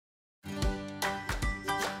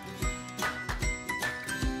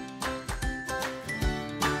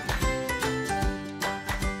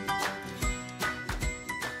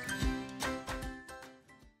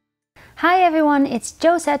Hi everyone, it's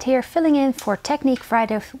Josette here filling in for Technique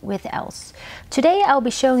Friday with Els. Today I'll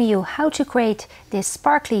be showing you how to create this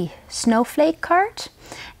sparkly snowflake card.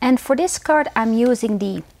 And for this card I'm using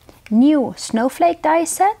the new snowflake die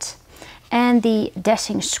set and the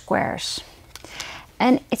dashing squares.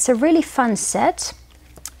 And it's a really fun set.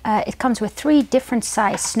 It comes with 3 different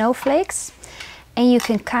size snowflakes and you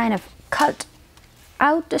can kind of cut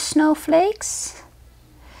out the snowflakes,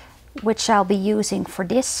 which I'll be using for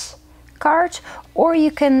this card, or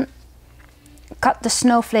you can cut the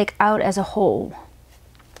snowflake out as a whole.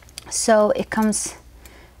 So it comes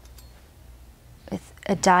with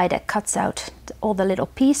a die that cuts out all the little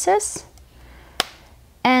pieces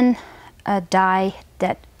and a die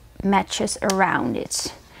that matches around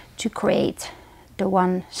it to create the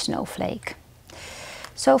one snowflake.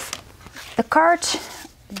 So the card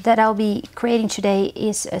that I'll be creating today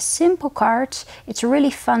is a simple card. It's really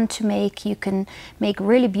fun to make. You can make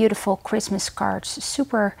really beautiful Christmas cards,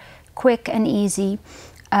 super quick and easy.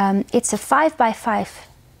 It's a 5x5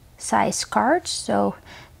 size card, so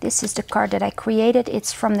this is the card that I created.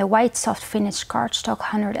 It's from the white soft finish cardstock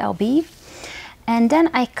 100 lb. And then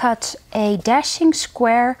I cut a dashing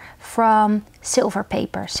square from silver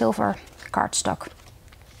paper, silver cardstock.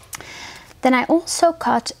 Then I also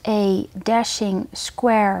cut a dashing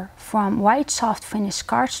square from white soft finish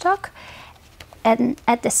cardstock, and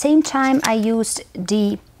at the same time I used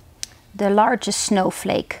the largest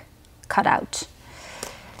snowflake cut out.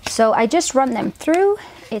 So I just run them through.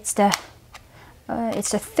 It's the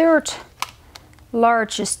 3rd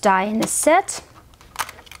largest die in the set,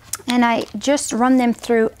 and I just run them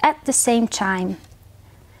through at the same time,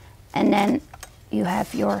 and then you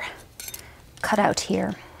have your cutout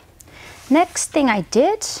here. Next thing I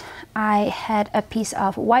did, I had a piece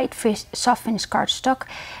of white soft finish cardstock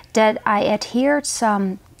that I adhered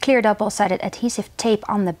some clear double-sided adhesive tape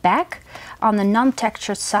on the back, on the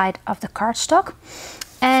non-textured side of the cardstock.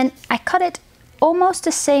 And I cut it almost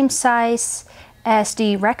the same size as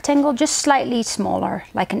the rectangle, just slightly smaller,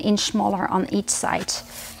 like 1 inch smaller on each side.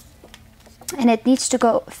 And it needs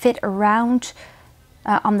to fit around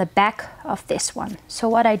on the back of this one. So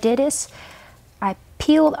what I did is I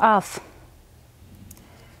peeled off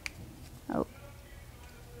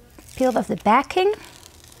the backing,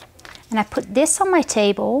 and I put this on my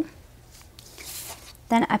table.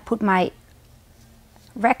 Then I put my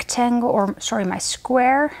rectangle, or sorry, my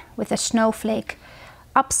square with a snowflake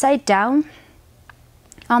upside down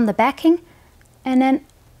on the backing, and then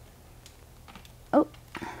and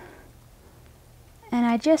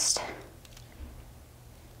I just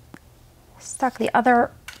stuck the other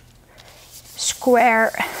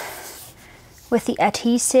square with the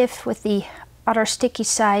adhesive, with the other sticky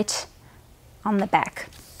side on the back.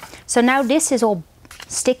 So now this is all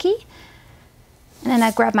sticky, and then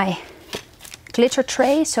I grab my glitter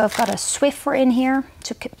tray. So I've got a Swiffer in here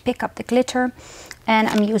to pick up the glitter, and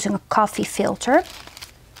I'm using a coffee filter,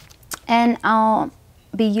 and I'll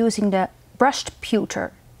be using the brushed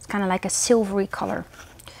pewter. It's kind of like a silvery color.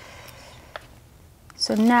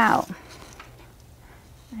 So now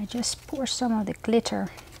I just pour some of the glitter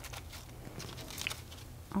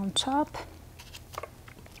on top.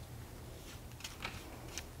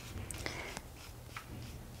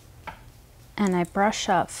 And I brush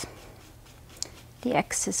off the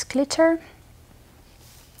excess glitter.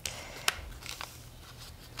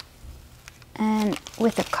 And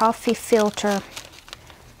with a coffee filter,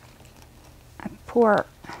 I pour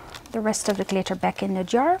the rest of the glitter back in the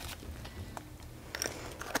jar.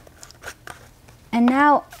 And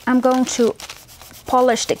now I'm going to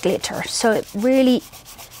polish the glitter so it really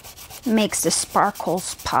makes the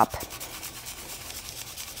sparkles pop.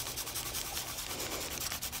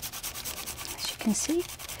 As you can see.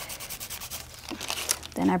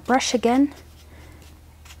 Then I brush again.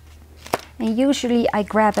 And usually I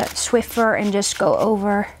grab a Swiffer and just go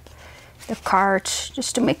over the card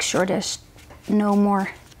just to make sure there's no more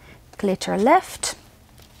glitter left.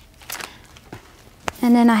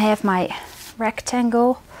 And then I have my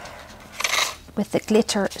rectangle with the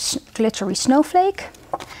glittery snowflake.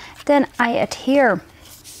 Then I adhere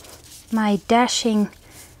my dashing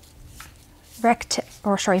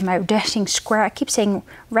my dashing square. I keep saying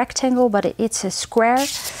rectangle, but it's a square.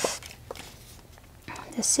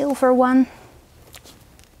 The silver one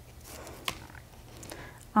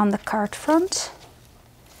on the card front.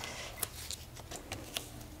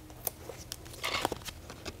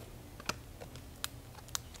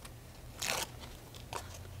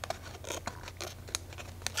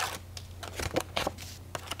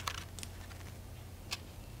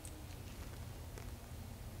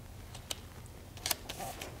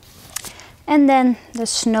 And then the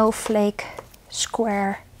snowflake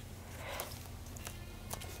square.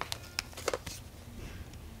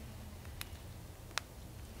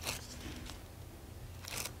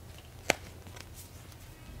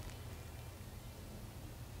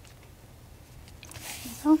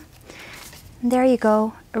 There you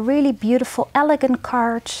go, a really beautiful, elegant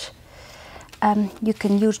card. You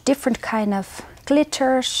can use different kind of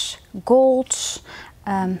glitters, golds,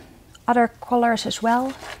 other colors as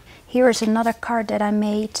well. Here is another card that I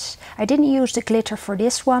made. I didn't use the glitter for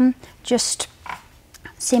this one, just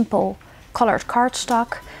simple colored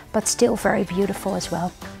cardstock, but still very beautiful as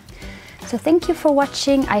well. So thank you for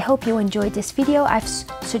watching. I hope you enjoyed this video. I've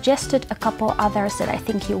suggested a couple others that I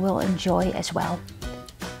think you will enjoy as well.